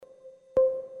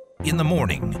In the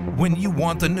morning, when you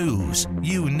want the news,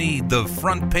 you need the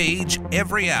front page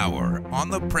every hour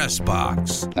on the Press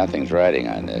Box. Nothing's riding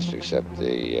on this except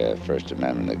the First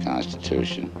Amendment of the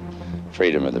Constitution,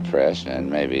 freedom of the press, and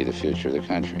maybe the future of the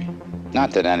country. Not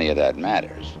that any of that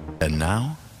matters. And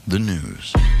now, the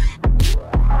news.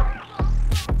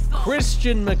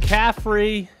 Christian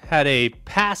McCaffrey had a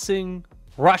passing,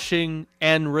 rushing,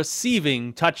 and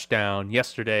receiving touchdown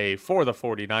yesterday for the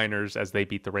 49ers as they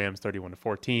beat the Rams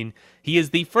 31-14. He is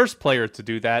the first player to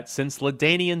do that since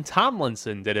LaDainian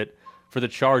Tomlinson did it for the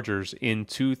Chargers in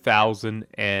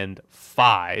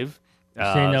 2005.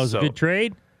 Saying that was a good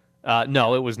trade?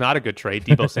 No, it was not a good trade.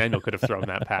 Deebo Samuel could have thrown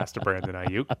that pass to Brandon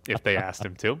Ayuk if they asked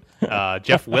him to.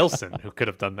 Jeff Wilson, who could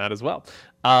have done that as well.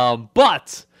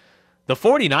 But the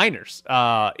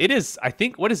 49ers, it is, I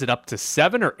think, what is it, up to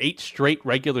 7 or 8 straight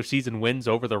regular season wins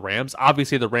over the Rams?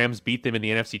 Obviously, the Rams beat them in the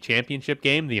NFC Championship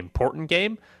game, the important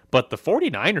game, but the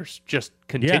 49ers just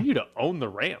continue to own the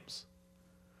Rams.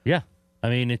 Yeah. I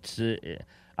mean, it's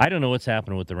I don't know what's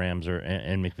happening with the Rams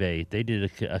and McVay. They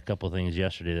did a couple of things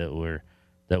yesterday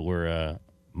that were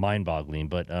mind-boggling,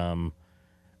 but how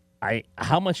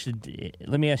much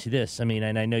let me ask you this. I mean,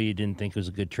 and I know you didn't think it was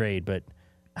a good trade, but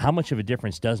how much of a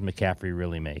difference does McCaffrey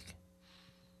really make?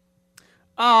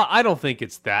 I don't think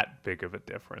it's that big of a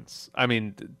difference. I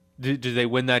mean, did they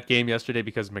win that game yesterday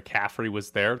because McCaffrey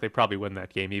was there? They probably win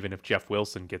that game even if Jeff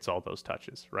Wilson gets all those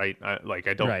touches, right? I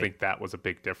don't think that was a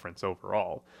big difference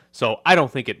overall. So I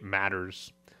don't think it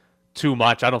matters too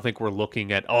much. I don't think we're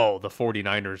looking at, the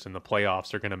 49ers in the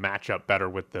playoffs are going to match up better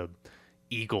with the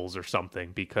Eagles or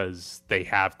something because they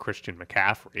have Christian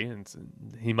McCaffrey, and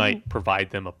he might provide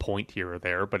them a point here or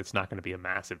there, but it's not going to be a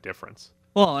massive difference.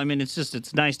 Well, I mean,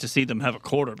 it's nice to see them have a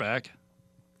quarterback.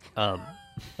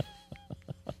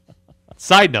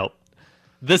 Side note,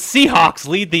 the Seahawks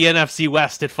lead the NFC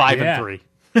West at 5-3.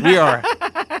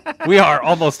 We are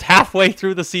almost halfway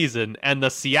through the season, and the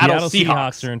Seattle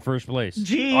Seahawks are in first place.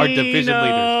 Are division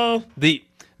leaders.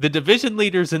 The division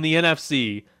leaders in the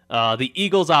NFC, the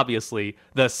Eagles, obviously,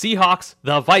 the Seahawks,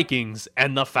 the Vikings,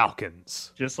 and the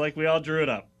Falcons. Just like we all drew it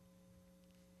up.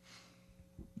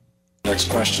 Next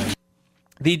question.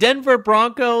 The Denver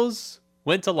Broncos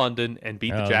went to London and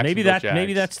beat the Jacksonville Jags.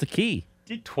 Maybe that's the key.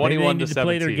 21 to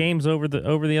play their games over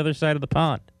the other side of the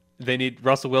pond.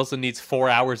 Russell Wilson needs 4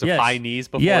 hours of high knees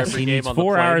before every game on the plane. Yes, he needs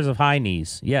 4 hours of high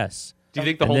knees. Yes. Do you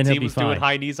think the whole team was doing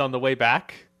high knees on the way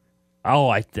back? Oh,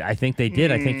 I think they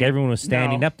did. I think everyone was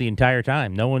standing up the entire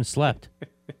time. No one slept.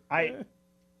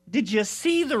 Did you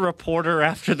see the reporter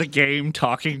after the game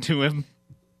talking to him?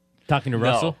 Talking to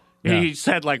Russell? No. He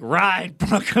said, ride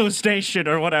Broncos Nation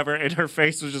or whatever, and her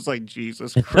face was just like,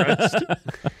 Jesus Christ.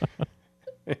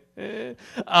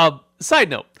 Side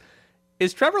note,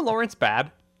 is Trevor Lawrence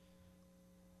bad?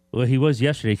 Well, he was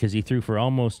yesterday because he threw for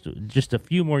almost just a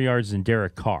few more yards than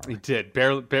Derek Carr. He did.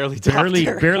 Barely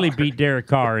beat Derek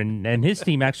Carr, and his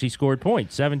team actually scored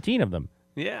points, 17 of them.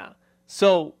 Yeah.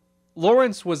 So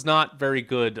Lawrence was not very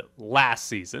good last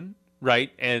season, right?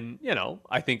 And,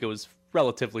 I think it was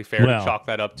relatively fair to chalk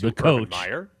that up to Urban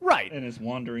Meyer. Right. And his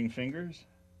wandering fingers.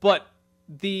 But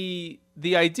the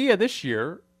idea this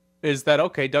year is that,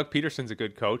 okay, Doug Peterson's a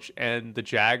good coach, and the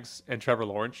Jags and Trevor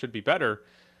Lawrence should be better.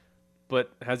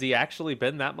 But has he actually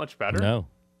been that much better? No.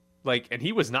 And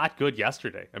he was not good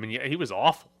yesterday. I mean, he was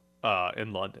awful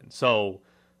in London. So,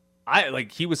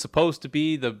 he was supposed to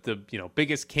be the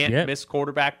biggest can't-miss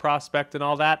quarterback prospect and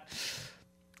all that.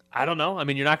 I don't know. I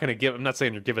mean, you're not going to I'm not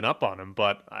saying you're giving up on him,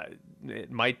 but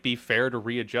it might be fair to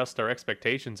readjust our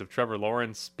expectations of Trevor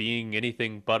Lawrence being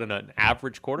anything but an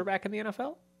average quarterback in the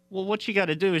NFL. Well, what you got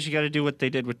to do is you got to do what they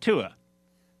did with Tua.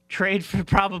 Trade for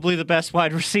probably the best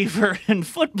wide receiver in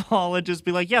football and just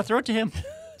be like, throw it to him.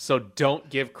 So don't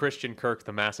give Christian Kirk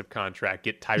the massive contract.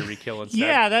 Get Tyreek Hill instead.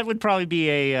 Yeah, that would probably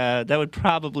be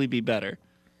better.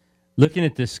 Looking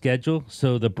at the schedule,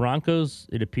 so the Broncos,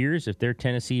 it appears, if they're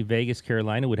Tennessee, Vegas,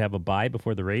 Carolina, would have a bye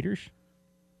before the Raiders.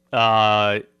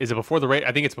 Is it before the Raiders?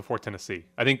 I think it's before Tennessee.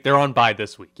 I think they're on bye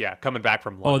this week. Yeah, coming back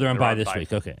from London. Oh, they're on bye this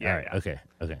week. Okay. Yeah, all right. Yeah.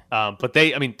 Okay. But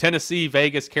Tennessee,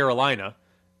 Vegas, Carolina.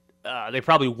 They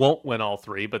probably won't win all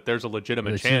three, but there's a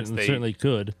legitimate chance they certainly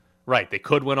could. Right, they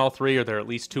could win all three, or they're at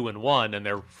least 2-1, and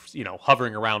they're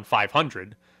hovering around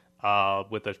 500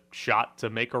 with a shot to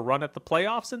make a run at the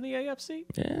playoffs in the AFC.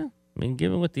 Yeah, I mean,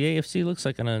 given what the AFC looks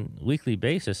like on a weekly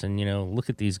basis, and look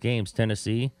at these games: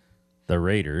 Tennessee, the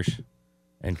Raiders,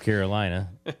 and Carolina.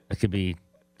 That could be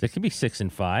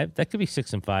 6-5. That could be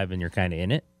 6-5, and you're kind of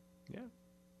in it. Yeah.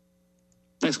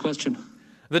 Next question.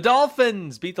 The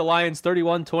Dolphins beat the Lions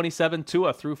 31-27.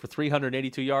 Tua threw for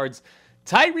 382 yards.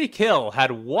 Tyreek Hill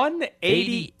had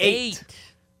 188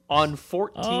 on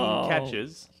 14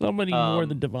 catches. So many more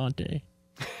than Devontae.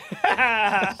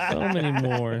 So many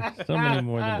more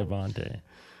than Devontae.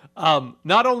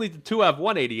 Not only did Tua have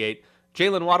 188,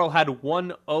 Jalen Waddle had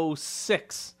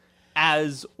 106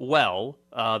 as well.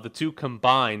 The two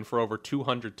combined for over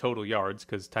 200 total yards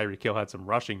because Tyreek Hill had some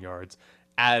rushing yards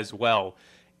as well.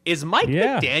 Is Mike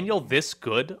McDaniel this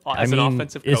good as an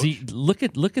offensive coach? Look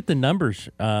at the numbers,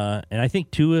 and I think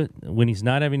Tua, when he's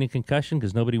not having a concussion,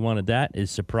 because nobody wanted that,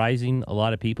 is surprising a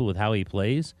lot of people with how he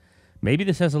plays. Maybe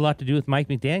this has a lot to do with Mike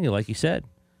McDaniel, like you said.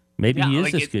 Maybe he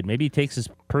is this good. Maybe he takes his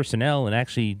personnel and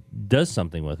actually does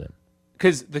something with it.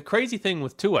 Because the crazy thing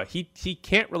with Tua, he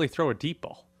can't really throw a deep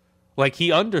ball. Like, he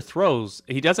underthrows.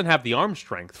 He doesn't have the arm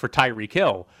strength for Tyreek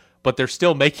Hill, but they're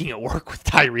still making it work with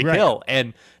Tyreek Hill.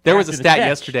 And there was a stat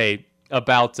yesterday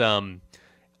about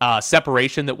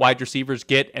separation that wide receivers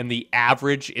get, and the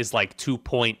average is like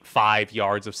 2.5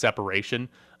 yards of separation.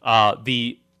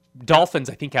 The Dolphins,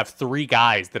 I think, have 3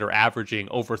 guys that are averaging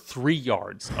over 3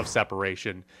 yards of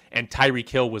separation, and Tyreek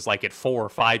Hill was like at 4 or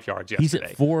 5 yards yesterday.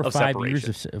 He's at 4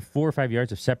 or 5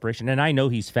 yards of separation, and I know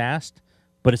he's fast,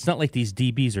 but it's not like these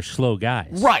DBs are slow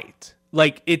guys. Right.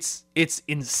 Like, it's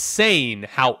insane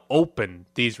how open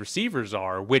these receivers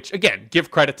are, which, again,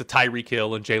 give credit to Tyreek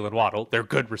Hill and Jalen Waddle. They're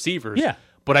good receivers. Yeah.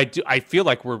 But I feel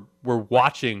like we're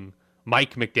watching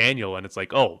Mike McDaniel, and it's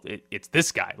like, oh, it's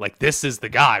this guy. Like, this is the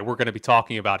guy. We're going to be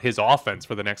talking about his offense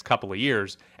for the next couple of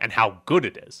years and how good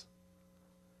it is.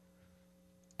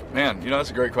 Man,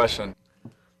 that's a great question.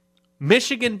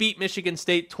 Michigan beat Michigan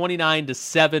State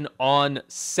 29-7 on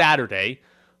Saturday.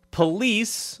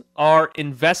 Police are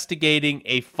investigating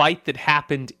a fight that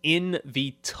happened in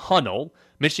the tunnel.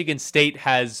 Michigan State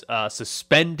has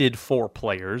suspended 4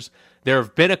 players. There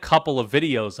have been a couple of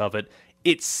videos of it.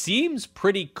 It seems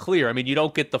pretty clear. I mean, you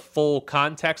don't get the full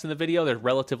context in the video. They're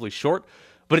relatively short.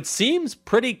 But it seems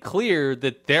pretty clear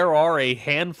that there are a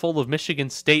handful of Michigan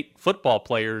State football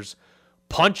players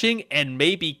punching and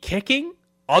maybe kicking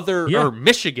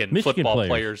Michigan football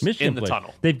players in the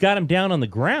tunnel. They've got them down on the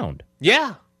ground.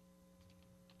 Yeah.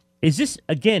 Is this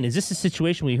a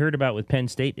situation we heard about with Penn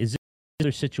State? Is this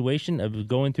another situation of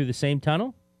going through the same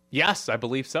tunnel? Yes, I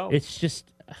believe so. It's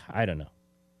just, I don't know.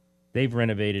 They've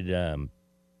renovated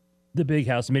the big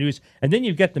house, and then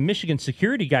you've got the Michigan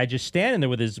security guy just standing there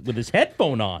with his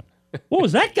headphone on. What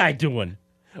was that guy doing?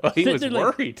 Well, he was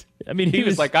worried. I mean, he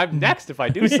was like, "I'm next if I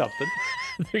do something.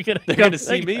 they're gonna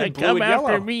see me in blue and yellow.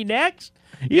 After me next."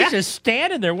 He's just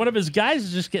standing there. One of his guys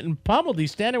is just getting pummeled.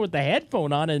 He's standing with the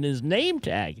headphone on and his name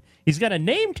tag. He's got a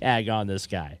name tag on this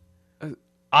guy.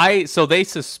 So they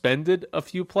suspended a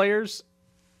few players.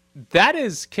 That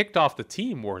is kicked off the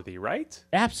team worthy, right?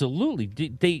 Absolutely.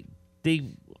 They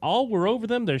all were over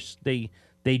them. They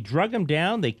drug him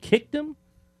down. They kicked him,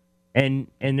 and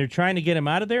they're trying to get him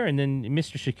out of there. And then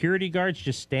Mr. Security Guard's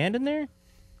just standing there.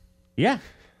 Yeah,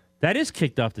 that is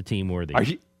kicked off the team worthy.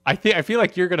 I feel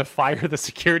like you're going to fire the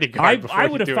security guard. I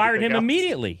would have fired him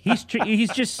immediately. He's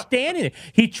just standing there.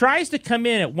 He tries to come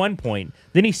in at one point.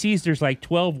 Then he sees there's like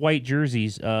 12 white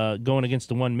jerseys going against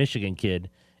the one Michigan kid,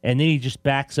 and then he just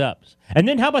backs up. And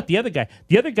then how about the other guy?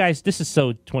 The other guys, this is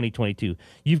so 2022.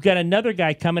 You've got another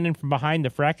guy coming in from behind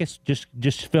the fracas,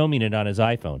 just filming it on his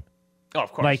iPhone. Oh,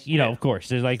 of course. Like, of course.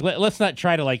 There's like, let's not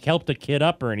try to like help the kid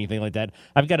up or anything like that.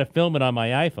 I've got to film it on my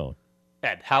iPhone.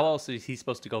 Ed, how else is he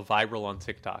supposed to go viral on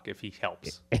TikTok if he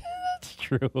helps? That's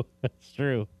true. That's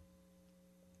true.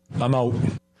 I'm out.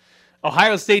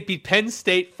 Ohio State beat Penn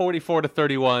State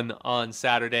 44-31 on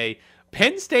Saturday.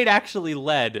 Penn State actually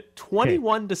led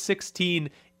 21-16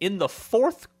 in the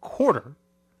fourth quarter,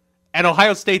 and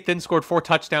Ohio State then scored 4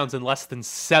 touchdowns in less than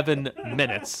 7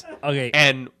 minutes. Okay,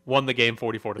 and won the game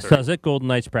 44-30. So I was at Golden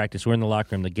Knights practice. We're in the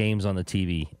locker room. The game's on the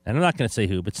TV, and I'm not going to say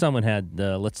who, but someone had,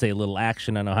 let's say, a little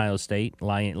action on Ohio State,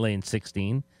 laying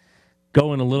 16,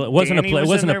 going a little. It wasn't a player. It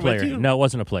wasn't a player. No, it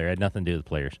wasn't a player. It had nothing to do with the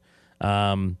players.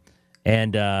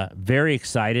 And very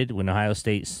excited when Ohio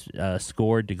State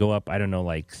scored to go up, I don't know,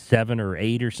 like 7 or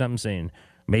 8 or something, saying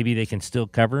maybe they can still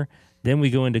cover. Then we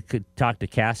go in to talk to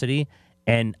Cassidy,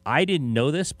 and I didn't know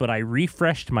this, but I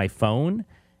refreshed my phone,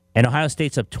 and Ohio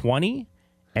State's up 20,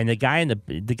 and the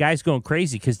guy's going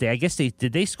crazy because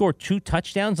they score 2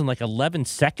 touchdowns in like 11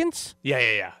 seconds?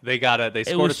 Yeah. They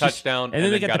scored a touchdown, and then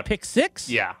they got the pick 6?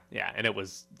 Yeah, and it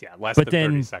was less than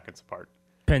 30 seconds apart.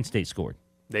 Penn State scored.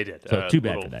 They did. So too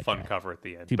bad for that fun guy. cover at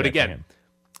the end. Too but bad again,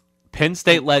 Penn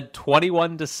State led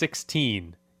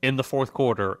 21-16 in the fourth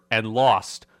quarter and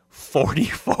lost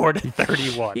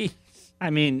 44-31. I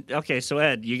mean, okay, so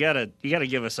Ed, you gotta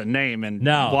give us a name. And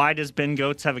no. Why does Ben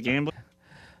Goetz have a gambling?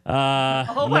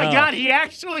 Oh my God, he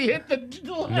actually hit the.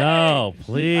 No,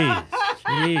 please,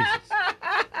 Jesus.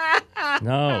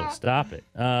 No, stop it.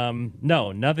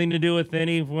 No, nothing to do with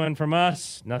anyone from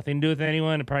us. Nothing to do with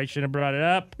anyone. I probably shouldn't have brought it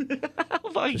up.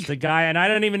 Just a guy, and I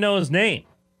don't even know his name.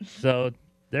 So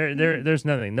there's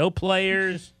nothing. No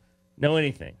players, no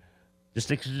anything. Just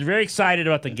very excited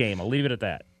about the game. I'll leave it at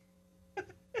that.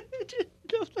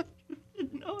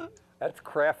 That's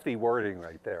crafty wording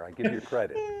right there. I give you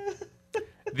credit.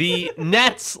 The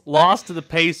Nets lost to the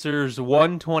Pacers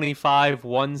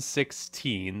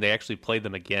 125-116. They actually played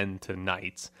them again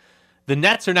tonight. The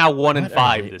Nets are now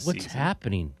 1-5 this season. What's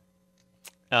happening?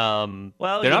 Well,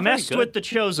 they're you messed with the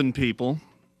chosen people.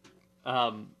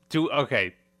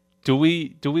 Do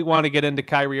we want to get into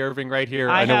Kyrie Irving right here?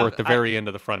 I know we're at the very end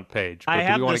of the front page. But I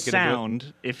have the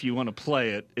sound if you want to play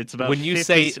it. It's about when you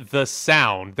say the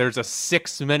sound, there's a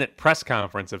 6-minute press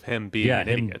conference of him being an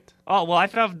idiot. Oh, well, I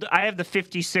have the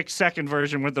 56-second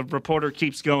version where the reporter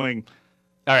keeps going.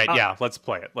 All right, yeah, let's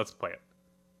play it.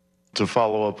 To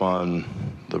follow up on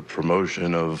the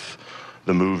promotion of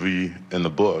the movie and the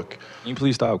book. Can you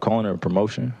please stop calling it a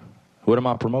promotion? What am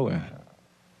I promoting?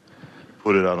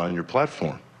 Put it out on your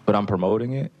platform. But I'm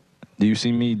promoting it? Do you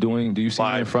see me in front of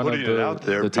the putting it out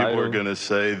there, people are going to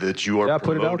say that you are promoting. Yeah,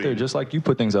 put it out there, just like you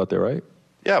put things out there, right?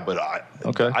 Yeah, but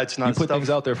it's not. You put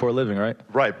things out there for a living, right?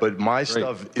 Right, but my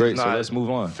stuff is not. So let's move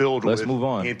on. Filled with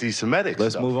anti-Semitic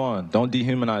Let's stuff. move on. Don't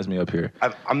dehumanize me up here.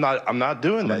 I'm not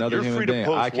doing that. Another human being.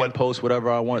 I can post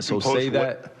whatever I want. So say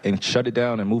that and shut it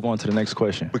down and move on to the next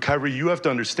question. But Kyrie, you have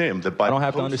to understand that I don't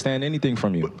have to understand anything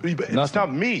from you. It's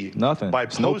not me. Nothing.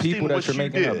 It's no people that you're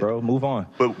making up, bro. Move on.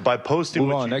 But by posting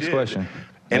move what on. you Next did, question.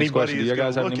 Anybody Do you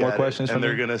guys have any more questions for me? And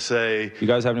they're going to say, you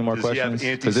guys have any more questions?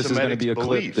 Because this is going to be a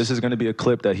clip. This is going to be a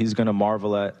clip that he's going to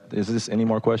marvel at. Is this any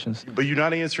more questions? But you're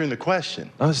not answering the question.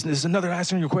 Oh, this is another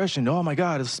answering your question. Oh, my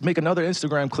God. Let's make another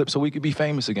Instagram clip so we could be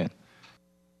famous again.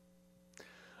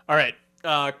 All right.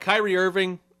 Kyrie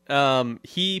Irving,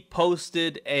 he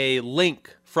posted a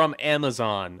link from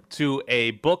Amazon to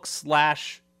a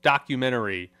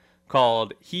book/documentary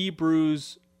called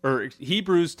Hebrews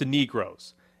to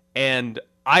Negroes. And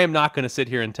I am not going to sit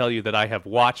here and tell you that I have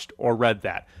watched or read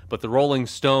that, but the Rolling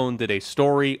Stone did a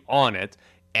story on it,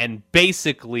 and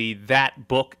basically that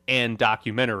book and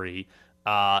documentary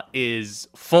is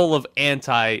full of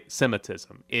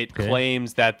anti-Semitism. It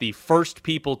claims that the first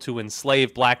people to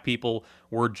enslave black people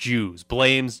were Jews,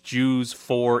 blames Jews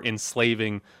for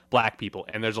enslaving black people,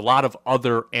 and there's a lot of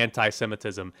other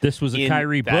anti-Semitism. This was a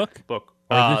Kyrie book? Book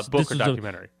or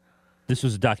documentary. This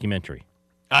was a documentary.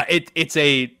 It's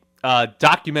a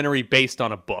documentary based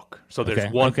on a book. So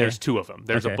there's there's two of them.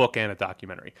 There's a book and a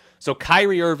documentary. So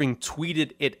Kyrie Irving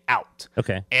tweeted it out.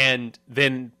 Okay. And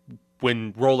then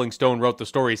when Rolling Stone wrote the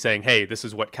story saying, hey, this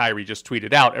is what Kyrie just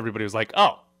tweeted out, everybody was like,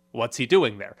 oh, what's he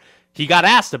doing there? He got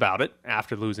asked about it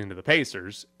after losing to the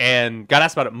Pacers and got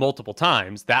asked about it multiple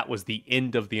times. That was the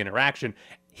end of the interaction.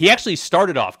 He actually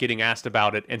started off getting asked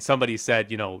about it, and somebody said,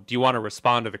 do you want to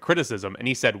respond to the criticism? And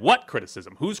he said, what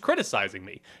criticism? Who's criticizing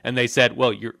me? And they said,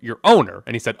 well, your owner.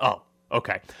 And he said, oh,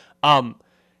 okay.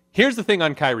 Here's the thing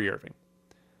on Kyrie Irving.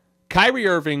 Kyrie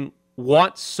Irving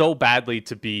wants so badly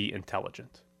to be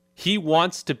intelligent. He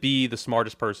wants to be the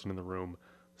smartest person in the room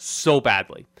so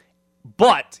badly.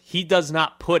 But he does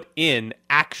not put in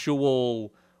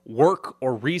actual work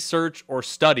or research or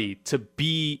study to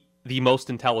be the most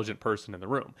intelligent person in the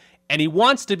room. And he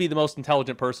wants to be the most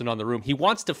intelligent person on the room. He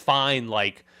wants to find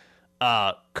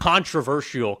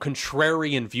controversial,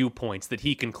 contrarian viewpoints that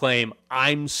he can claim,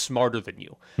 I'm smarter than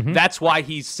you. Mm-hmm. That's why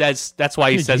he says Did you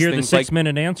hear things the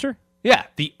 6-minute answer? Yeah,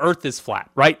 the earth is flat,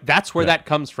 right? That's where that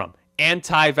comes from.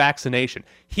 Anti-vaccination.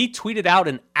 He tweeted out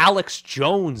an Alex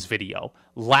Jones video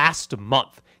last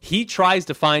month. He tries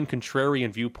to find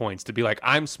contrarian viewpoints to be like,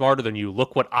 I'm smarter than you.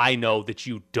 Look what I know that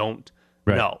you don't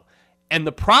know. And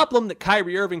the problem that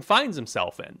Kyrie Irving finds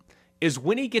himself in is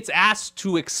when he gets asked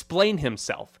to explain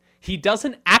himself, he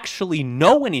doesn't actually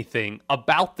know anything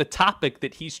about the topic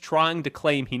that he's trying to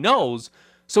claim he knows,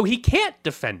 so he can't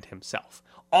defend himself.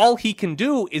 All he can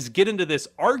do is get into this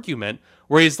argument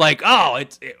where he's like, oh,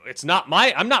 it's not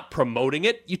I'm not promoting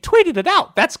it. You tweeted it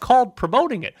out. That's called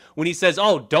promoting it. When he says,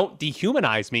 oh, don't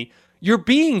dehumanize me, you're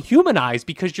being humanized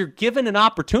because you're given an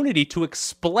opportunity to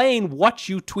explain what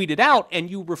you tweeted out, and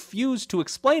you refuse to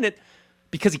explain it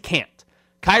because he can't.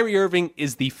 Kyrie Irving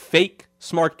is the fake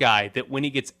smart guy that when he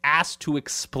gets asked to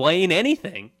explain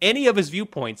anything, any of his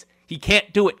viewpoints, he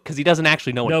can't do it because he doesn't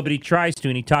actually know anything. No, but he tries to,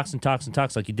 and he talks and talks and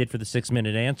talks like he did for the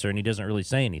 6-minute answer, and he doesn't really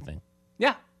say anything.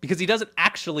 Yeah. because he doesn't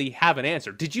actually have an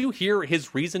answer. Did you hear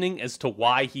his reasoning as to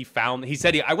why he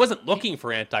said, I wasn't looking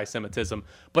for anti-Semitism,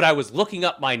 but I was looking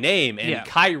up my name, and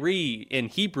Kyrie in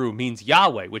Hebrew means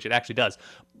Yahweh, which it actually does.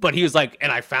 But he was like,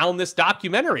 and I found this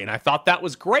documentary, and I thought that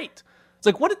was great. It's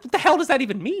like, what the hell does that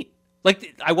even mean?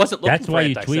 Like, I wasn't looking for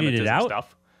anti-Semitism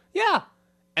stuff. Yeah.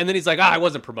 And then he's like, I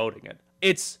wasn't promoting it.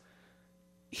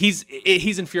 He's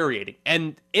infuriating.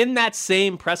 And in that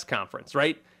same press conference,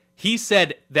 right, he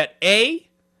said that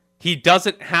he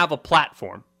doesn't have a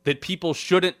platform, that people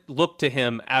shouldn't look to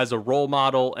him as a role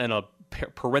model and a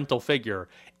parental figure.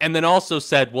 And then also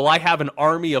said, well, I have an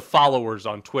army of followers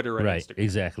on Twitter and Instagram.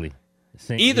 Exactly.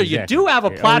 Either you do have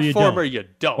a platform or you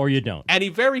don't. Or you don't. And he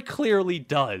very clearly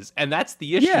does. And that's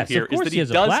the issue here, is that he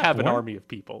does have an army of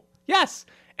people. Yes.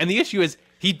 And the issue is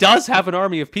he does have an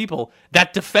army of people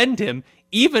that defend him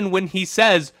even when he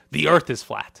says the earth is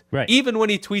flat. Right. Even when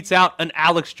he tweets out an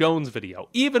Alex Jones video.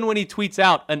 Even when he tweets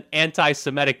out an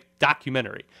anti-Semitic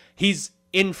documentary. He's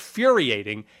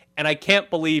infuriating, and I can't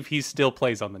believe he still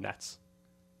plays on the Nets.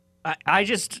 I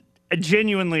just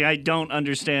genuinely, I don't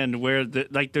understand where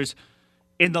there's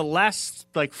in the last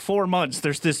 4 months,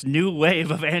 there's this new wave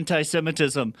of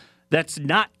anti-Semitism that's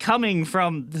not coming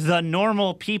from the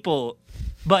normal people.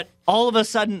 But all of a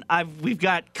sudden, we've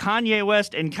got Kanye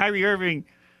West and Kyrie Irving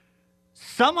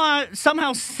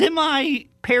somehow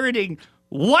semi-parroting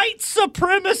white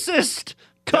supremacist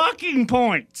talking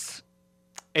points.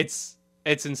 It's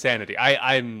insanity.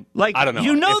 I'm like, I don't know.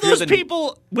 You know, those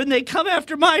people, when they come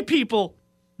after my people,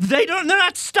 they're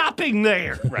not stopping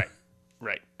there. Right. All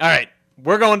right.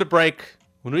 We're going to break.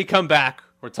 When we come back,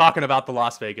 we're talking about the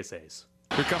Las Vegas A's.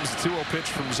 Here comes the 2-0 pitch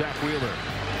from Zach Wheeler.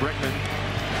 Bregman.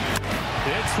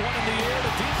 It's one in the air to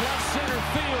deep left center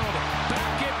field.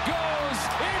 Back it goes.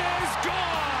 It is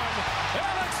gone.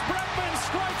 Alex Bregman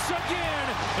strikes again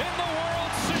in the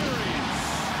World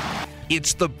Series.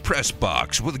 It's the Press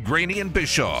Box with Graney and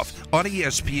Bischoff on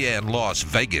ESPN Las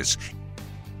Vegas.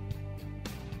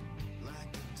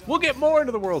 We'll get more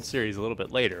into the World Series a little bit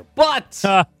later, but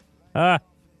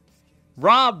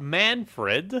Rob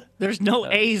Manfred. There's no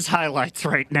A's highlights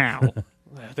right now.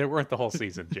 There weren't the whole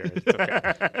season, Jared. It's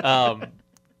okay.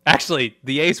 Actually,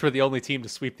 the A's were the only team to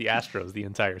sweep the Astros the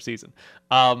entire season.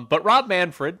 But Rob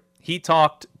Manfred, he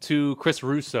talked to Chris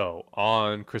Russo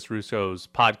on Chris Russo's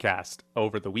podcast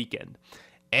over the weekend.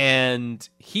 And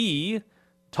he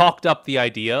talked up the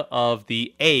idea of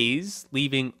the A's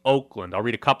leaving Oakland. I'll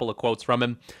read a couple of quotes from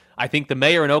him. I think the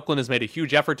mayor in Oakland has made a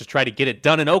huge effort to try to get it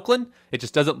done in Oakland. It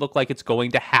just doesn't look like it's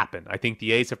going to happen. I think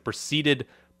the A's have proceeded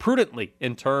prudently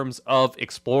in terms of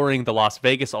exploring the Las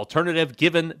Vegas alternative.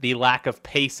 Given the lack of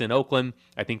pace in Oakland,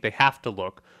 I think they have to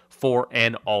look for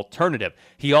an alternative.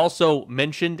 He also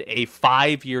mentioned a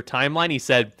 5-year timeline. He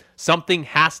said, something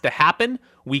has to happen.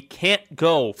 We can't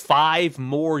go 5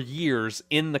 more years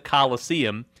in the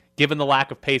Coliseum. Given the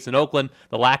lack of pace in Oakland,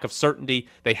 the lack of certainty,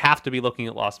 they have to be looking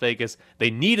at Las Vegas. They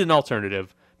need an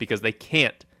alternative because they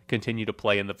can't continue to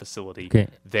play in the facility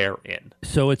they're in.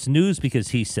 So it's news because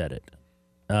he said it.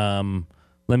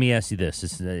 Let me ask you this.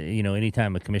 It's,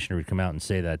 anytime a commissioner would come out and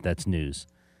say that, that's news.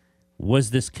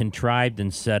 Was this contrived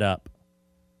and set up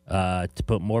to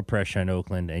put more pressure on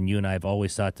Oakland? And you and I have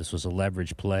always thought this was a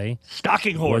leverage play.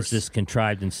 Stalking horse. Was this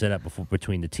contrived and set up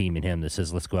between the team and him that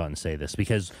says, let's go out and say this?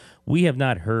 Because we have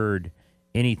not heard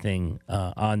anything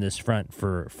on this front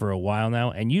for a while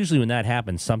now. And usually when that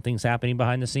happens, something's happening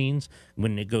behind the scenes.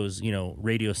 When it goes,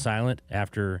 radio silent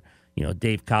after,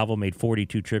 Dave Cavell made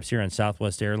 42 trips here on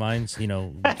Southwest Airlines. He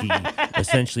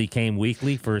essentially came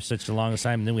weekly for such a long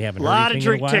time, and then we haven't heard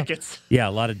anything in a while. A lot of drink tickets. Yeah,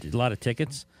 a lot of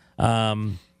tickets.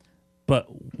 But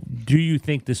do you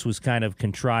think this was kind of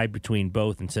contrived between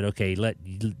both and said, okay,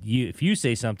 if you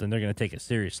say something, they're going to take it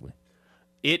seriously?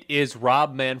 It is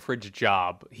Rob Manfred's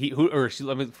job.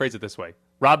 Let me phrase it this way.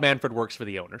 Rob Manfred works for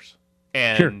the owners.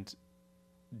 And sure.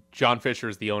 John Fisher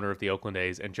is the owner of the Oakland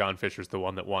A's, and John Fisher is the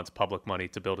one that wants public money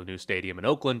to build a new stadium in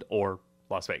Oakland or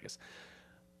Las Vegas.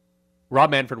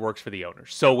 Rob Manfred works for the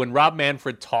owners. So when Rob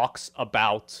Manfred talks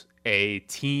about a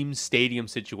team stadium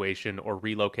situation or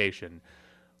relocation,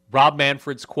 Rob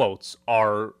Manfred's quotes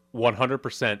are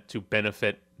 100% to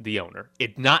benefit the owner.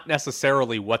 It's not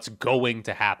necessarily what's going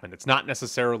to happen. It's not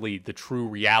necessarily the true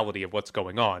reality of what's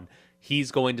going on. He's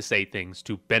going to say things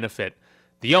to benefit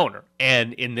the owner.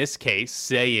 And in this case,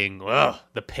 saying,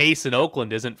 the pace in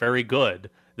Oakland isn't very good.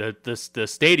 The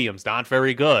stadium's not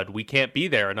very good. We can't be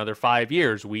there another 5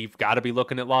 years. We've got to be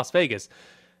looking at Las Vegas.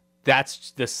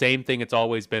 That's the same thing it's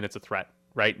always been. It's a threat.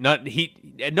 Right?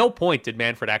 At no point did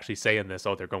Manfred actually say in this,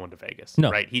 they're going to Vegas.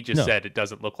 No, right? He just said it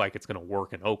doesn't look like it's going to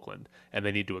work in Oakland, and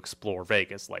they need to explore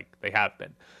Vegas like they have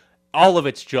been. all of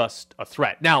it's just a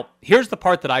threat. Now, here's the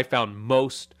part that I found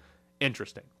most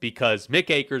interesting, because Mick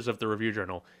Akers of the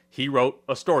Review-Journal, he wrote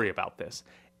a story about this.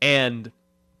 And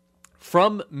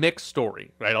from Mick's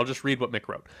story, right, I'll just read what Mick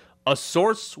wrote. A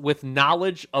source with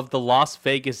knowledge of the Las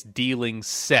Vegas dealings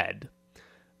said,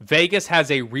 Vegas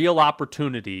has a real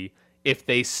opportunity if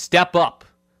they step up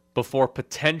before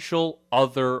potential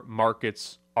other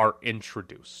markets are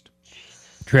introduced.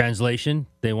 Translation,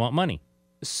 they want money.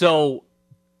 So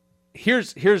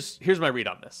here's my read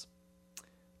on this.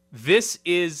 This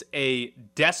is a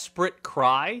desperate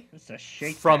cry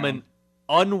from an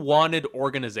unwanted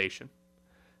organization.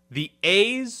 The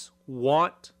A's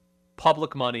want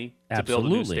public money to build a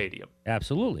new stadium.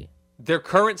 Absolutely. Their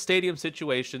current stadium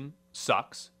situation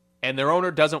sucks, and their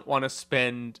owner doesn't want to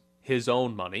spend his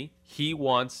own money. He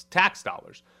wants tax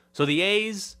dollars. So the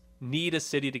A's need a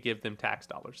city to give them tax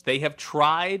dollars. They have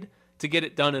tried to get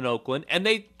it done in Oakland, and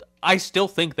I still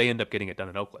think they end up getting it done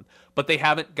in Oakland, but they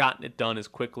haven't gotten it done as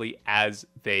quickly as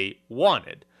they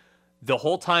wanted. The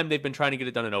whole time they've been trying to get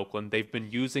it done in Oakland, they've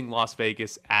been using Las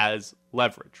Vegas as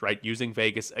leverage, right? Using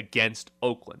Vegas against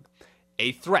Oakland.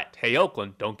 A threat. Hey,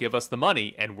 Oakland, don't give us the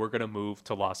money, and we're going to move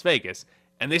to Las Vegas.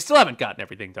 And they still haven't gotten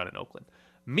everything done in Oakland.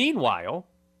 Meanwhile,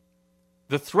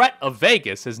 the threat of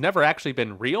Vegas has never actually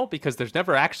been real because there's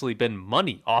never actually been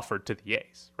money offered to the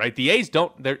A's, right? The A's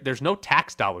there's no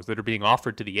tax dollars that are being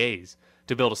offered to the A's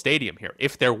to build a stadium here.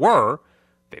 If there were,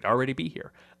 they'd already be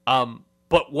here.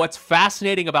 But what's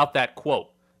fascinating about that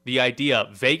quote, the idea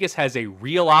Vegas has a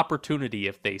real opportunity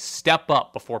if they step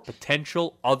up before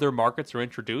potential other markets are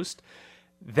introduced,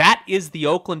 that is the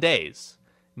Oakland A's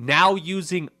now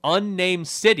using unnamed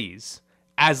cities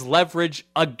as leverage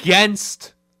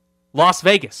against Las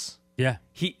Vegas. Yeah.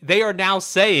 They are now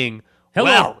saying,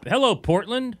 hello,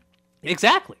 Portland.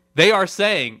 Exactly. They are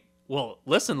saying, well,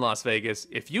 listen, Las Vegas,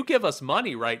 if you give us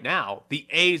money right now, the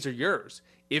A's are yours.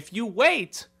 If you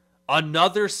wait,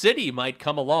 another city might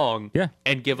come along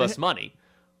and give us money.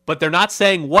 But they're not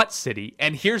saying what city.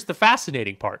 And here's the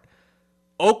fascinating part.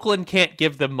 Oakland can't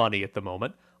give them money at the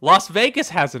moment. Las Vegas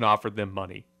hasn't offered them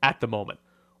money at the moment.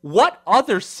 What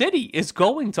other city is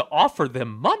going to offer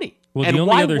them money? Well, and the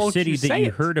only why other won't city you that you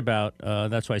it? heard about,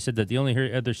 that's why I said that the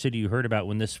only other city you heard about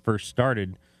when this first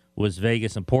started was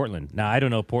Vegas and Portland. Now, I don't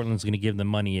know if Portland's going to give them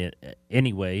money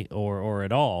anyway or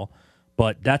at all,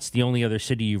 but that's the only other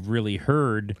city you've really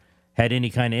heard had any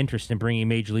kind of interest in bringing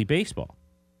Major League Baseball.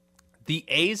 The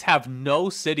A's have no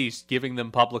cities giving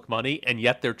them public money, and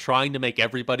yet they're trying to make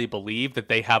everybody believe that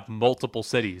they have multiple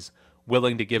cities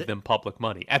willing to give them public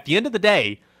money. At the end of the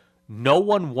day, no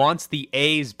one wants the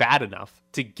A's bad enough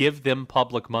to give them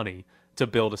public money to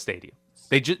build a stadium.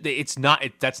 That's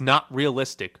not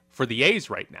realistic for the A's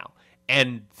right now.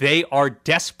 And they are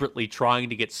desperately trying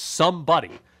to get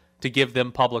somebody to give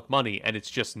them public money, and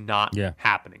it's just not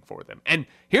happening for them. And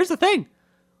here's the thing.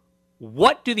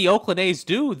 What do the Oakland A's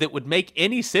do that would make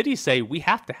any city say, we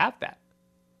have to have that?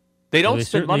 They don't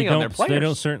spend money on their players. They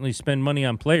don't certainly spend money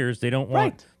on players. They don't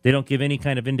want. They don't give any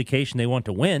kind of indication they want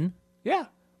to win. Yeah.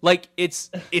 Like,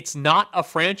 it's not a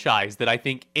franchise that I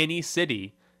think any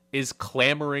city is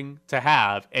clamoring to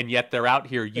have, and yet they're out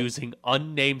here using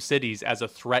unnamed cities as a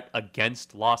threat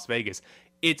against Las Vegas.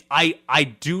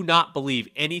 I do not believe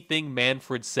anything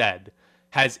Manfred said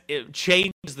has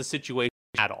changed the situation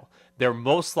at all. They're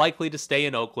most likely to stay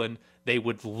in Oakland. They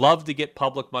would love to get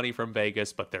public money from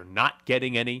Vegas, but they're not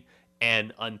getting any.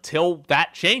 And until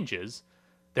that changes,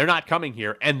 they're not coming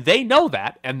here. And they know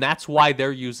that, and that's why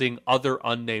they're using other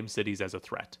unnamed cities as a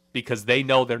threat, because they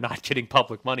know they're not getting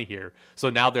public money here.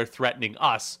 So now they're threatening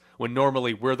us when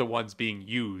normally we're the ones being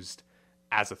used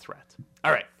as a threat.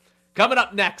 All right, coming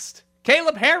up next,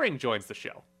 Caleb Herring joins the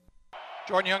show.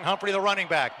 Jordan Young-Humphrey, the running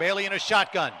back. Bailey in a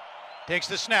shotgun. Takes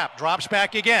the snap, drops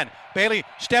back again. Bailey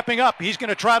stepping up. He's going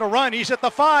to try to run. He's at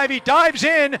the 5. He dives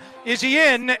in. Is he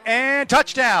in? And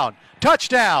touchdown.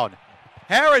 Touchdown.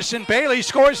 Harrison Bailey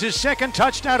scores his second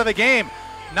touchdown of the game.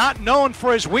 Not known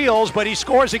for his wheels, but he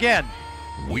scores again.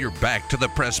 We're back to the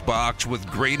press box with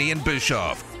Grady and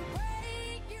Bischoff.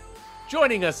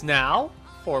 Joining us now,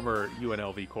 former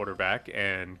UNLV quarterback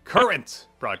and current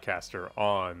broadcaster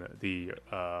on the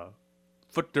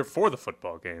for the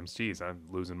football games. Jeez, I'm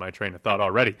losing my train of thought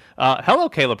already. Hello,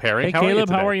 Caleb Herring. Hey, Caleb,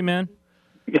 how are you, man?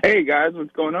 Hey, guys,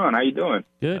 what's going on? How you doing?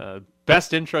 Good.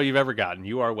 Best intro you've ever gotten.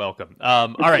 You are welcome.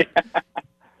 All right.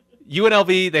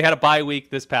 UNLV, they had a bye week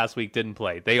this past week, didn't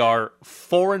play. They are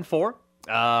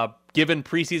 4-4. Given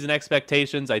preseason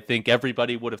expectations, I think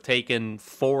everybody would have taken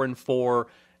 4-4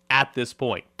 at this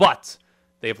point. But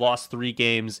They've lost 3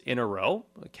 games in a row.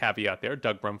 A caveat there,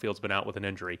 Doug Brumfield's been out with an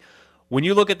injury. When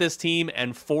you look at this team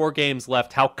and 4 games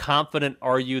left, how confident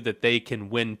are you that they can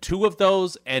win 2 of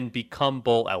those and become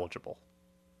bowl eligible?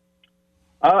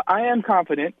 I am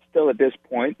confident still at this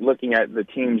point. Looking at the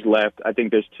teams left, I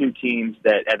think there's 2 teams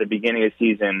that at the beginning of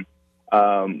the season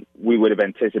we would have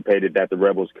anticipated that the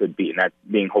Rebels could beat, and that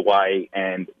being Hawaii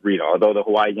and Reno. Although the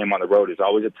Hawaii game on the road is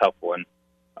always a tough one,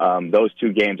 those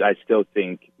 2 games I still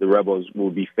think the Rebels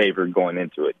will be favored going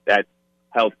into it. That's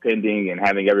health pending and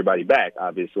having everybody back,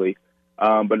 obviously.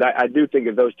 But I do think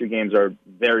that those 2 games are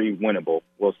very winnable,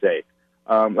 we'll say.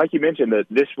 Like you mentioned,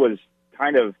 this was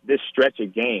kind of this stretch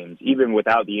of games, even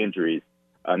without the injuries,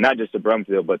 not just to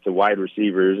Brumfield, but to wide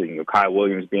receivers, and Kyle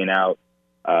Williams being out.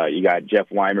 You got Jeff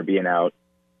Weimer being out.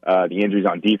 The injuries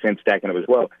on defense stacking up as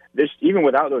well. Even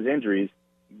without those injuries,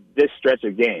 this stretch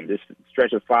of games, this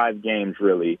stretch of 5 games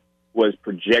really, was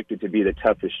projected to be the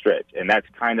toughest stretch. And that's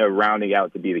kind of rounding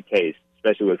out to be the case,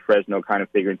 especially with Fresno kind of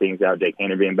figuring things out, Jake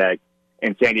Haener being back,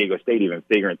 and San Diego State even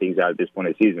figuring things out at this point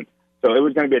of the season. So it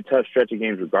was going to be a tough stretch of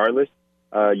games regardless.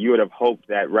 You would have hoped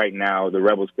that right now the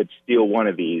Rebels could steal one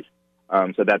of these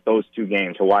so that those 2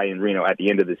 games, Hawaii and Reno, at the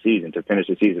end of the season to finish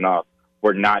the season off,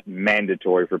 were not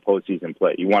mandatory for postseason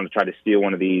play. You want to try to steal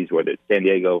one of these, whether it's San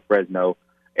Diego, Fresno,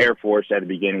 Air Force at the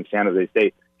beginning, San Jose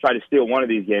State. Try to steal one of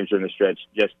these games during the stretch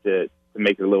just to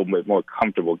make it a little bit more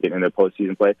comfortable getting into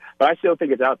postseason play. But I still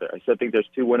think it's out there. I still think there's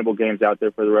 2 winnable games out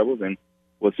there for the Rebels, and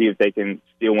we'll see if they can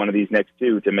steal one of these next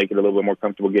 2 to make it a little bit more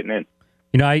comfortable getting in.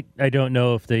 You know, I don't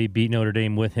know if they beat Notre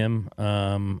Dame with him.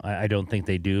 I don't think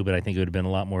they do, but I think it would have been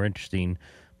a lot more interesting.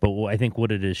 But I think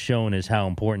what it has shown is how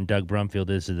important Doug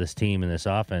Brumfield is to this team and this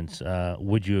offense.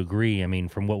 Would you agree, I mean,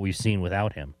 from what we've seen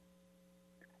without him?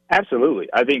 Absolutely.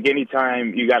 I think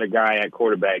anytime you got a guy at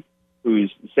quarterback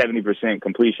who's 70%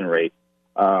 completion rate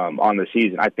on the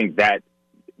season, I think that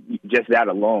just that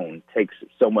alone takes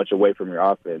so much away from your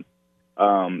offense.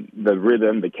 The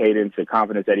rhythm, the cadence, the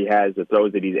confidence that he has, the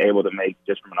throws that he's able to make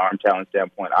just from an arm talent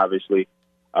standpoint, obviously,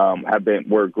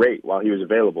 were great while he was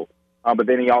available. But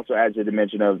then he also adds the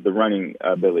dimension of the running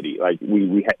ability. Like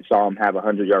we saw him have a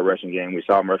 100-yard rushing game. We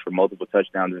saw him rush for multiple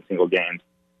touchdowns in single games.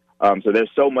 So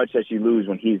there's so much that you lose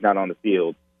when he's not on the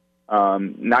field.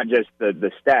 Not just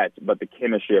the stats, but the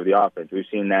chemistry of the offense. We've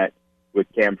seen that with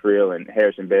Cam Friel and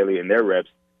Harrison Bailey and their reps.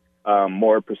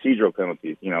 More procedural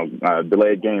penalties,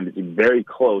 delayed games. It's very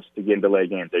close to getting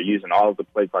delayed games. They're using all of the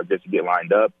play clock just to get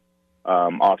lined up,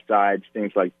 offsides,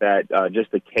 things like that.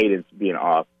 Just the cadence being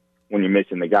off when you're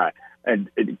missing the guy.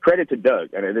 And credit to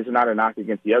Doug. And this is not a knock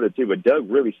against the other 2, but Doug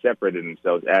really separated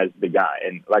himself as the guy.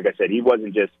 And like I said, he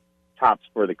wasn't just tops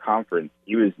for the conference.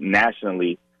 He was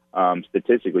nationally,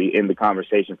 statistically, in the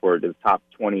conversation for the top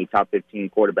 20, top 15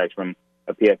 quarterbacks from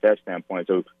a PFF standpoint.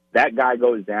 So that guy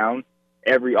goes down,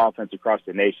 every offense across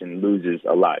the nation loses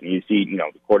a lot. And you see,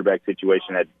 the quarterback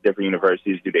situation at different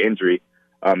universities due to injury,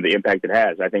 the impact it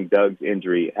has. I think Doug's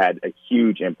injury had a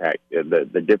huge impact.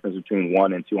 The difference between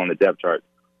 1 and 2 on the depth chart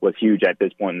was huge at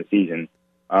this point in the season.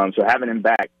 So having him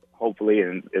back, hopefully,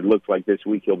 and it looks like this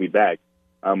week he'll be back,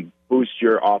 boosts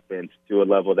your offense to a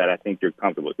level that I think you're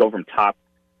comfortable with. Go from top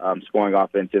scoring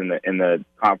offense in the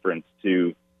conference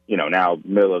to, now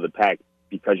middle of the pack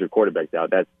because your quarterback's out.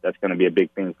 That's going to be a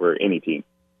big thing for any team.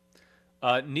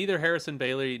 Neither Harrison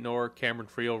Bailey nor Cameron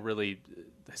Friel really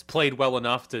has played well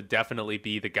enough to definitely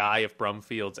be the guy if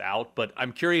Brumfield's out. But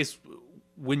I'm curious,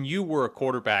 when you were a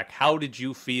quarterback, how did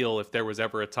you feel if there was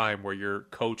ever a time where your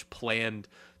coach planned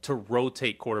to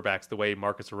rotate quarterbacks the way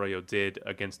Marcus Arroyo did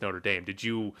against Notre Dame?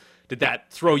 Did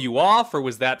that throw you off, or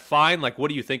was that fine? Like, what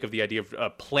do you think of the idea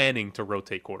of planning to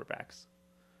rotate quarterbacks?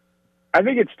 I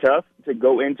think it's tough to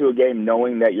go into a game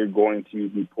knowing that you're going to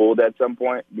be pulled at some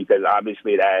point, because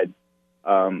obviously it adds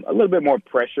a little bit more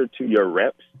pressure to your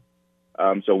reps.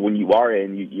 So when you are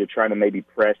in, you're trying to maybe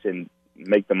press and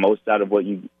make the most out of what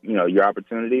your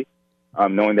opportunity,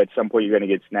 knowing that at some point you're going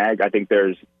to get snagged. I think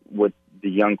there's, with the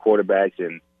young quarterbacks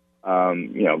and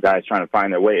guys trying to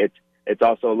find their way, it's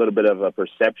also a little bit of a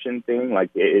perception thing.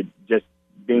 Like it just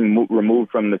being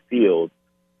removed from the field.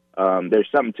 There's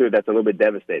something to it that's a little bit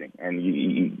devastating,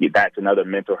 and that's another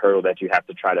mental hurdle that you have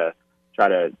to try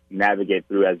to navigate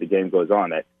through as the game goes on.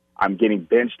 That I'm getting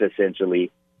benched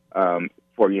essentially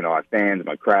for our fans,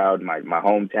 my crowd, my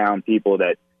hometown people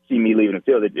that see me leaving the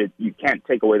field. You can't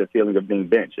take away the feeling of being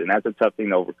benched, and that's a tough thing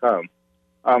to overcome.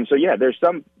 So yeah, there's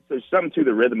something to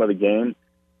the rhythm of the game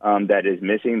that is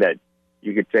missing that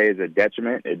you could say is a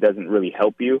detriment. It doesn't really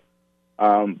help you,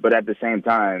 but at the same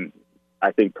time,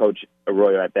 I think Coach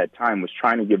Arroyo at that time was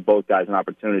trying to give both guys an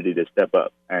opportunity to step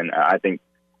up. And I think,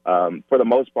 for the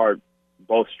most part,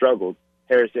 both struggled.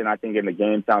 Harrison, I think, in the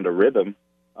game found a rhythm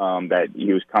that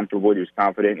he was comfortable, he was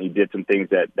confident, he did some things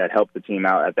that helped the team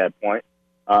out at that point.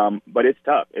 But it's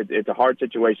tough. It's a hard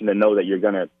situation to know that you're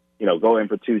going to, go in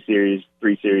for 2 series,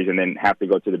 3 series, and then have to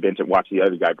go to the bench and watch the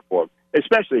other guy perform,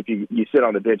 especially if you sit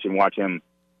on the bench and watch him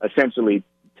essentially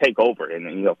take over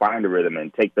and, find a rhythm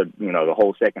and take the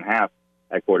whole second half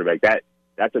at quarterback.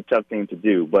 That's a tough thing to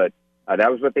do, but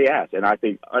that was what they asked. And I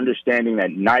think understanding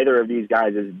that neither of these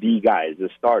guys is the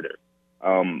starter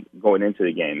going into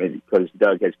the game, because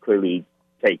Doug has clearly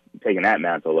taken that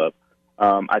mantle up.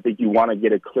 I think you want to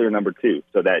get a clear number 2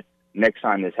 so that next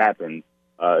time this happens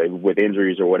with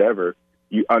injuries or whatever,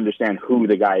 you understand who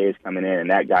the guy is coming in,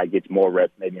 and that guy gets more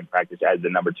reps maybe in practice as the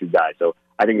number 2 guy. So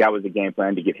I think that was the game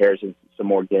plan, to get Harrison some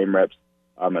more game reps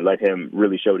and let him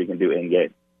really show what he can do in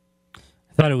game.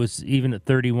 I thought it was even at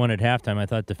 31 at halftime. I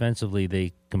thought defensively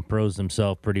they composed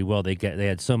themselves pretty well. They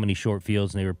had so many short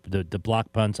fields, and the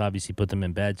block punts obviously put them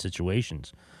in bad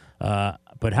situations.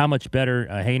 But how much better?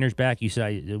 Hayner's back. We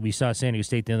saw San Diego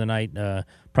State the other night.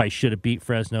 Probably should have beat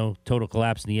Fresno. Total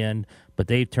collapse in the end. But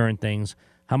they've turned things.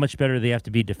 How much better do they have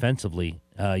to be defensively,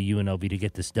 UNLV, to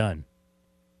get this done?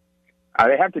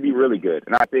 They have to be really good.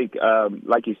 And I think,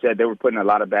 like you said, they were put in a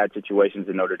lot of bad situations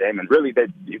in Notre Dame. And really,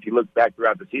 if you look back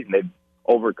throughout the season, they've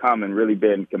overcome and really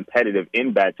been competitive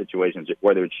in bad situations,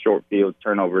 whether it's short fields,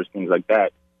 turnovers, things like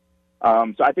that.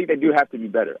 So I think they do have to be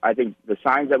better. I think the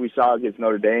signs that we saw against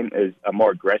Notre Dame is a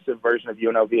more aggressive version of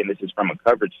UNLV, and this is from a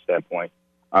coverage standpoint.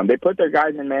 They put their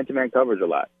guys in man-to-man coverage a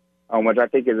lot, which I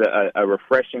think is a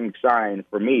refreshing sign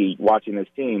for me watching this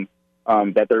team,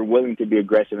 that they're willing to be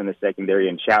aggressive in the secondary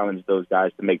and challenge those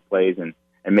guys to make plays and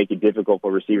make it difficult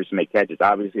for receivers to make catches.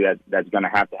 Obviously, that's going to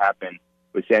happen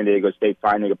with San Diego State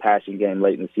finding a passing game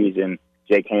late in the season,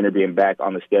 Jake Haener being back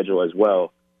on the schedule as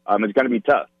well. It's going to be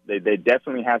tough. They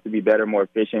definitely have to be better, more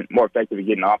efficient, more effective at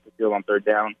getting off the field on third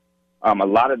down. A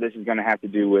lot of this is going to have to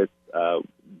do with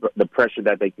the pressure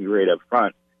that they can create up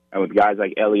front. And with guys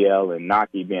like Eliel and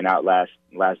Naki being out last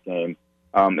game,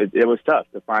 it was tough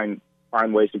to find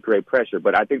ways to create pressure.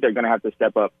 But I think they're going to have to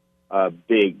step up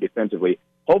big defensively.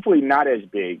 Hopefully not as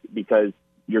big, because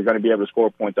you're going to be able to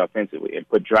score points offensively and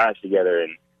put drives together,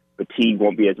 and fatigue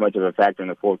won't be as much of a factor in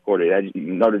the fourth quarter. That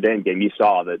Notre Dame game, you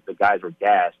saw that the guys were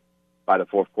gassed by the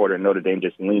fourth quarter, and Notre Dame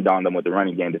just leaned on them with the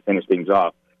running game to finish things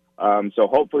off. So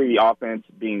hopefully the offense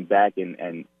being back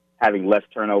and having less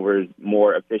turnovers,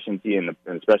 more efficiency in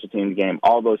the special teams game,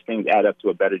 all those things add up to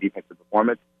a better defensive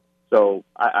performance. So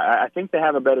I think they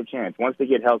have a better chance. Once they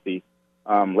get healthy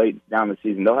late down the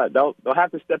season, they'll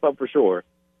have to step up for sure,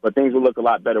 but things will look a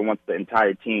lot better once the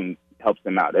entire team helps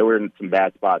them out. They were in some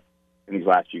bad spots in these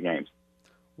last few games.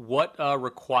 What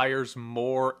requires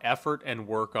more effort and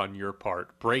work on your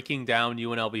part? Breaking down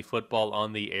UNLV football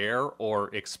on the air,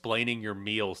 or explaining your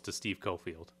meals to Steve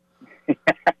Cofield?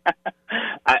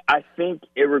 I think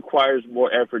it requires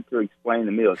more effort to explain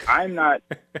the meals. I'm not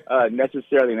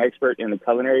necessarily an expert in the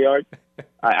culinary arts.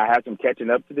 I have some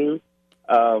catching up to do.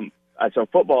 So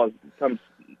football comes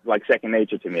like second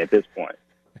nature to me at this point.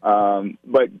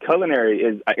 But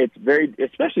culinary it's very,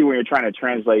 especially when you're trying to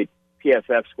translate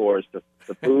PFF scores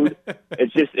to food.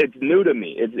 It's new to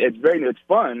me. It's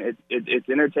fun. It's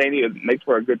entertaining. It makes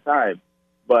for a good time.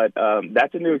 But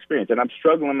that's a new experience, and I'm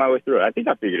struggling my way through it. I think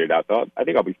I figured it out, though. I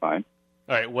think I'll be fine.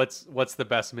 All right, what's the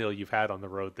best meal you've had on the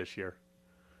road this year?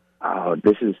 Oh,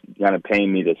 this is going to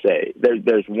pain me to say.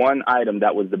 There's one item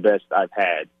that was the best I've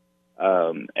had,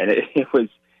 and it was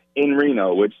in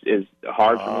Reno, which is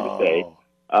hard for me to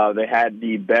say. They had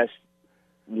the best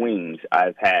wings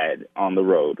I've had on the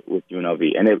road with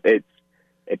UNLV, and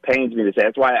it pains me to say.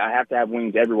 That's why I have to have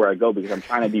wings everywhere I go, because I'm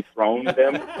trying to dethrone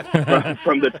them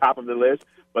from the top of the list.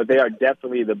 But they are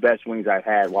definitely the best wings I've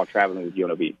had while traveling with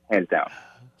UNLV, hands down.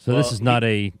 So this is not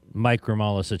a Mike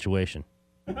Ramala situation.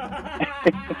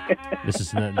 This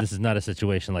is not a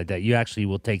situation like that. You actually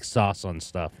will take sauce on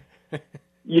stuff.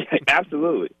 Yeah,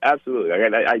 absolutely.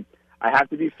 I have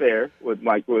to be fair with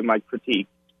my critique,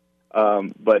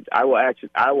 but I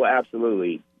will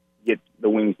absolutely get the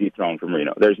wings dethroned from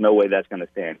Reno. There's no way that's going to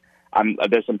stand.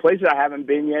 There's some places I haven't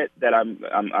been yet that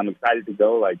I'm excited to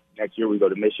go. Like next year we go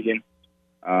to Michigan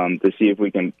to see if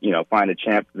we can find a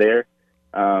champ there.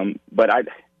 But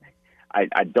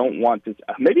I don't want to.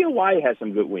 Maybe Hawaii has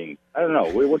some good wings. I don't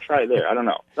know. We'll try it there. I don't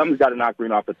know. Something's got to knock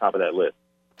Reno off the top of that list.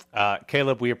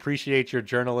 Caleb, we appreciate your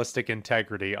journalistic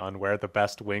integrity on where the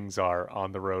best wings are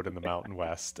on the road in the Mountain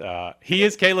West. He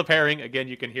is Caleb Herring. Again,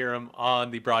 you can hear him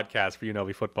on the broadcast for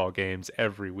UNLV football games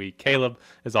every week. Caleb,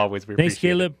 as always, we appreciate it. Thanks,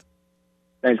 Caleb.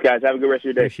 Thanks, guys. Have a good rest of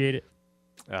your day. Appreciate it.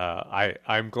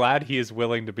 I'm glad he is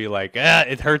willing to be like,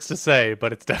 it hurts to say,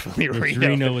 but it's definitely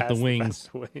Reno with the wings.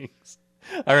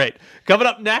 All right, coming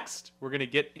up next, we're going to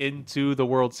get into the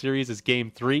World Series as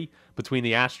Game 3 between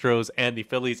the Astros and the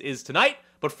Phillies is tonight.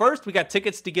 But first, we got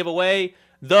tickets to give away.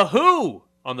 The Who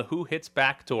on the Who Hits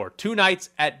Back Tour. 2 nights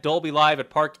at Dolby Live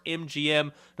at Park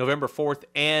MGM, November 4th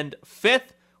and 5th.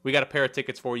 We got a pair of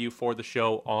tickets for you for the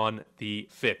show on the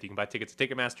 5th. You can buy tickets at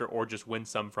Ticketmaster or just win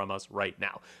some from us right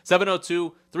now.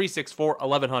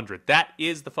 702-364-1100. That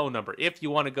is the phone number if you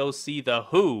want to go see The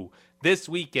Who this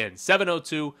weekend.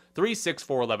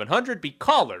 702-364-1100. Be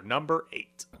caller number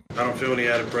 8. I don't feel any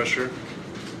added pressure.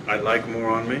 I'd like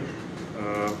more on me.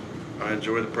 I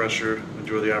enjoy the pressure,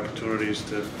 enjoy the opportunities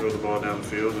to throw the ball down the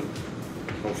field, and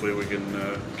hopefully we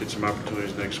can get some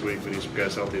opportunities next week. We need some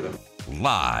guys healthy, though.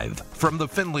 Live from the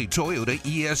Findlay Toyota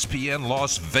ESPN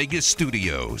Las Vegas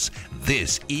studios,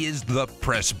 this is The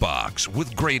Press Box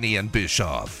with Graney and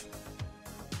Bischoff.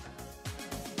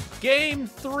 Game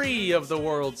 3 of the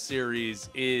World Series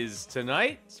is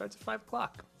tonight. Starts at 5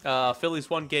 o'clock.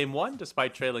 Phillies won Game 1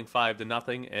 despite trailing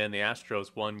 5-0, and the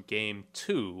Astros won Game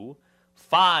 2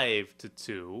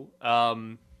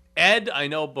 5-2. Ed, I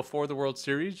know before the World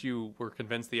Series you were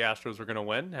convinced the Astros were going to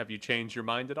win. Have you changed your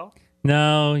mind at all?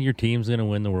 No, your team's going to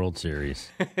win the World Series.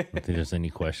 I don't think there's any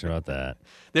question about that.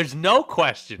 There's no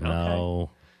question. No,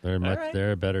 Okay.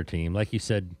 They're a better team. Like you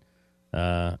said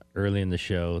early in the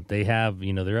show, they have,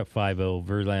 they're up 5-0.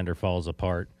 Verlander falls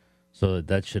apart, so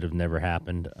that should have never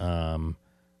happened.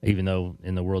 Even though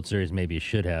in the World Series maybe it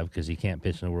should have, because he can't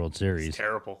pitch in the World Series. It's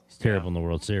terrible. He's terrible in the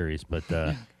World Series, but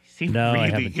no,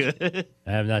 really good.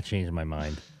 I have not changed my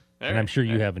mind, and right, I'm sure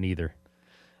you haven't either.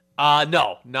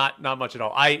 No, not much at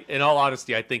all. In all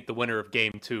honesty, I think the winner of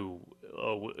Game 2,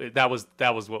 that was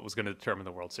what was going to determine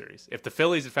the World Series. If the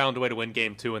Phillies had found a way to win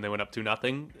Game 2 and they went up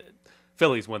 2-0,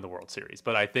 Phillies win the World Series.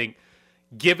 But I think,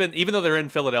 even though they're in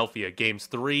Philadelphia, Games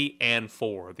 3 and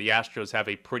 4, the Astros have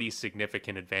a pretty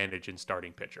significant advantage in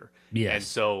starting pitcher. Yes. And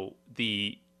so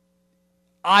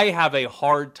I have a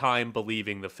hard time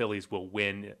believing the Phillies will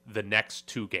win the next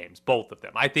 2 games, both of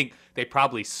them. I think they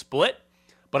probably split,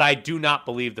 but I do not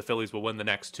believe the Phillies will win the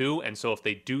next 2. And so if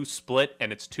they do split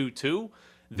and it's 2-2,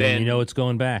 then it's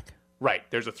going back. Right.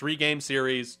 There's a 3-game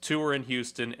series. 2 are in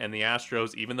Houston, and the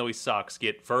Astros, even though he sucks,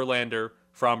 get Verlander,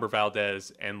 Framber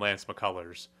Valdez, and Lance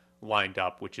McCullers lined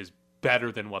up, which is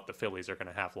better than what the Phillies are going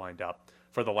to have lined up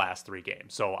for the last 3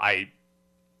 games. So I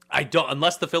don't,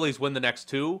 unless the Phillies win the next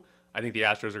 2, I think the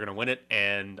Astros are going to win it,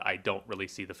 and I don't really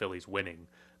see the Phillies winning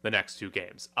the next 2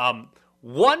 games.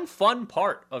 One fun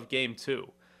part of Game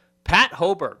 2, Pat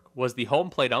Hoberg was the home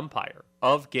plate umpire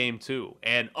of Game 2,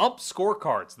 and Ump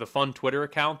Scorecards, the fun Twitter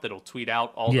account that'll tweet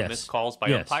out all the missed calls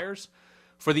by umpires,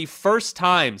 for the first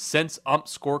time since Ump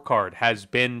Scorecard has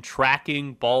been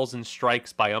tracking balls and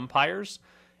strikes by umpires,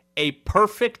 a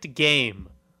perfect game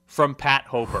from Pat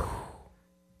Hoberg.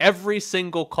 Every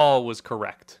single call was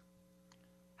correct.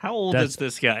 How old is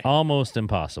this guy? Almost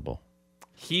impossible.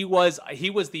 He was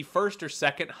the first or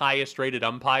second highest rated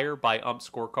umpire by Ump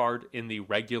Scorecard in the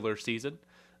regular season.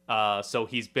 So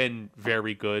he's been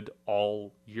very good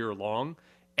all year long,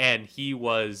 and he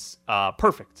was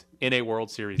perfect in a World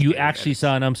Series game. You actually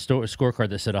saw an Ump Scorecard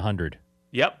that said 100.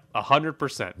 Yep,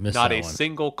 100%. Not a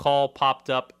single call popped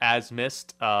up as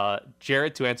missed.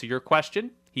 Jared, to answer your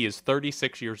question, he is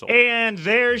 36 years old. And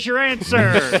there's your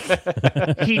answer.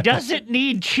 He doesn't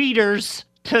need cheaters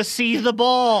to see the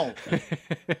ball.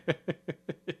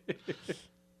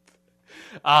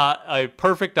 A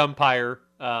perfect umpire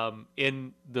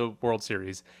in the World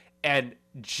Series. And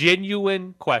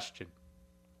genuine question.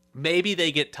 Maybe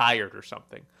they get tired or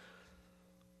something.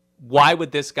 Why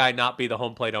would this guy not be the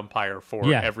home plate umpire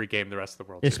for every game the rest of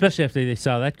the World Series? Especially after they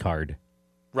saw that card.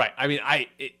 Right. I mean,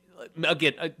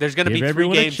 again, there's going to be 3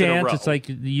 games a chance. in a row. It's like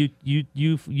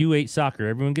you ate soccer.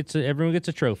 Everyone gets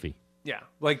a trophy. Yeah,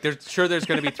 like there's going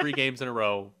to be 3 games in a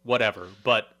row, whatever.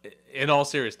 But in all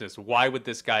seriousness, why would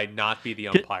this guy not be the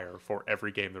umpire for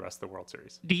every game the rest of the World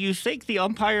Series? Do you think the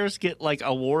umpires get like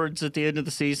awards at the end of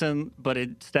the season, but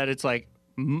instead it's like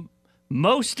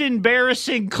most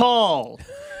embarrassing call?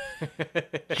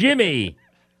 Jimmy.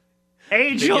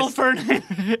 Angel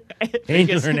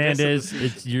Fernandez.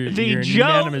 It's your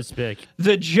unanimous pick.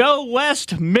 The Joe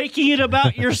West Making It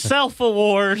About Yourself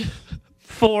Award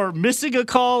for missing a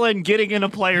call and getting in a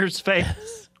player's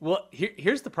face. Well,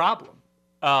 here's the problem.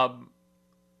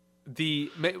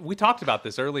 We talked about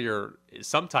this earlier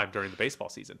sometime during the baseball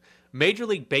season. Major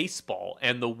League Baseball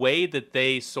and the way that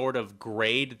they sort of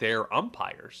grade their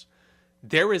umpires,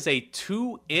 there is a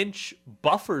 2-inch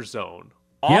buffer zone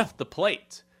off the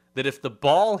plate that if the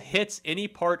ball hits any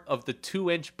part of the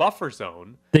 2-inch buffer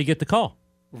zone, they get the call.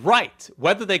 Right.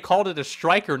 Whether they called it a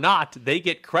strike or not, they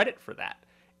get credit for that.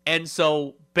 And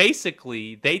so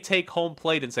basically they take home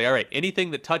plate and say, all right, anything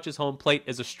that touches home plate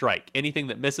is a strike. Anything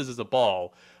that misses is a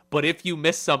ball. But if you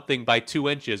miss something by 2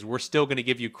 inches, we're still going to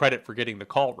give you credit for getting the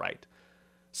call right.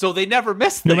 So they never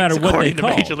miss things, no matter what according they to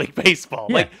call. Major League Baseball.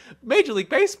 Yeah. Like Major League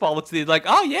Baseball, it's like,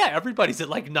 oh yeah, everybody's at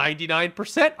like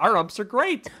 99%. Our umps are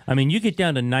great. I mean, you get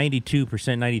down to 92%,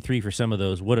 93% for some of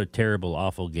those. What a terrible,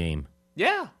 awful game.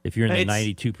 Yeah. If you're in the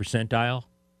 92 percentile.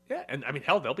 Yeah, and I mean,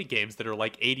 hell, there'll be games that are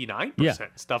like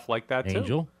 89%, stuff like that too.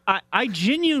 Angel. I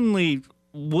genuinely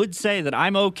would say that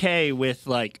I'm okay with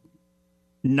like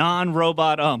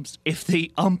non-robot umps if the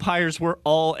umpires were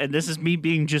all, and this is me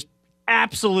being just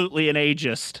absolutely an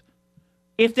ageist,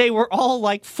 if they were all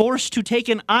like forced to take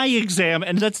an eye exam,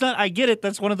 and that's not, I get it,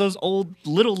 that's one of those old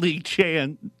Little League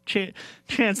chants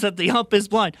that the ump is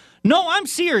blind. No, I'm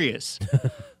serious.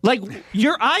 Like,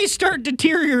 your eyes start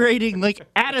deteriorating, like,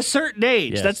 at a certain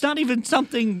age. Yes. That's not even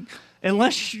something,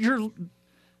 unless you're,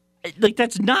 like,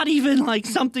 that's not even, like,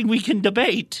 something we can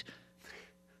debate.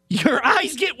 Your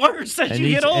eyes get worse as you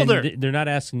get older. And they're not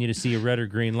asking you to see a red or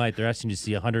green light. They're asking you to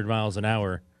see 100 miles an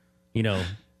hour, you know.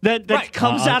 That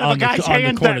comes out of a guy's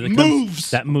hand that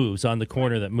moves. That moves, on the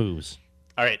corner that moves.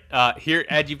 All right, here,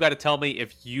 Ed, you've got to tell me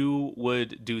if you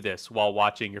would do this while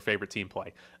watching your favorite team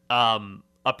play.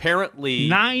 Apparently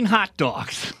 9 hot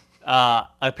dogs.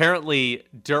 Apparently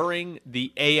during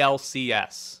the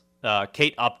ALCS,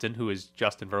 Kate Upton, who is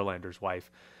Justin Verlander's wife,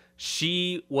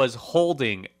 she was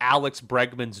holding Alex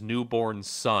Bregman's newborn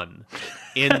son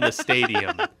in the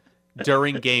stadium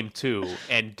during Game 2,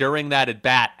 and during that at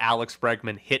bat, Alex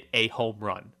Bregman hit a home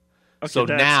run. Okay, so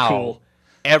that's now, cool.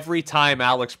 every time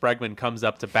Alex Bregman comes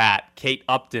up to bat, Kate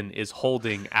Upton is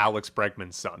holding Alex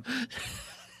Bregman's son.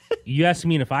 You asking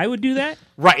me if I would do that?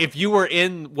 Right. If you were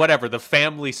in whatever, the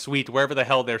family suite, wherever the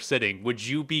hell they're sitting, would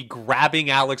you be grabbing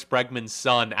Alex Bregman's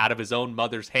son out of his own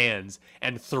mother's hands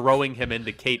and throwing him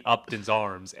into Kate Upton's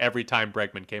arms every time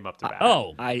Bregman came up to bat?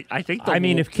 I think I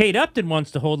mean, if Kate Upton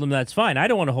wants to hold him, that's fine. I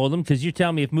don't want to hold him because you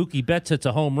tell me if Mookie Betts hits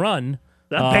a home run,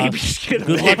 that baby's gonna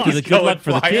good luck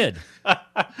for the kid.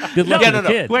 Good luck for the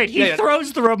kid. Wait, he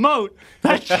throws the remote.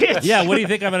 That kid. Yeah, what do you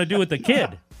think I'm going to do with the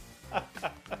kid?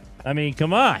 I mean,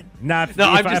 come on. Now,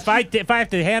 if I have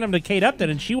to hand him to Kate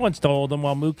Upton and she wants to hold him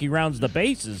while Mookie rounds the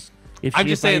bases, if I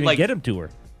even get him to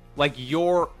her. Like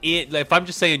if I'm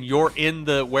just saying you're in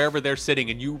the wherever they're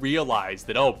sitting and you realize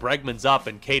that, Bregman's up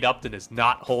and Kate Upton is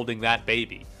not holding that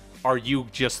baby, are you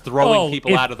just throwing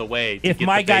people out of the way? If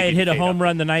my guy had hit a home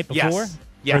run the night before,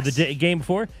 yes. or the game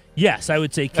before, yes, I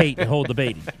would say Kate hold the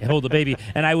baby,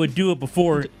 and I would do it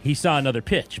before he saw another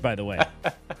pitch. By the way,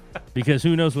 because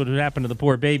who knows what would happen to the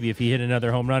poor baby if he hit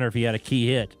another home run or if he had a key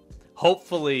hit.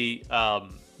 Hopefully,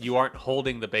 you aren't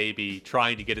holding the baby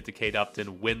trying to get it to Kate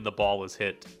Upton when the ball is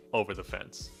hit over the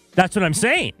fence. That's what I'm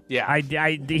saying. Yeah,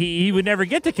 he would never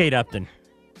get to Kate Upton.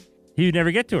 He would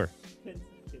never get to her.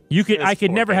 I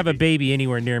could never have a baby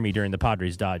anywhere near me during the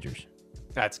Padres-Dodgers.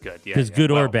 That's good. Yeah, because good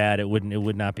or bad, it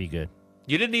would not be good.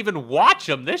 You didn't even watch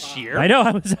them this year. I know.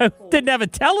 I didn't have a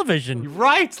television.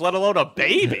 Right, let alone a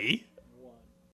baby.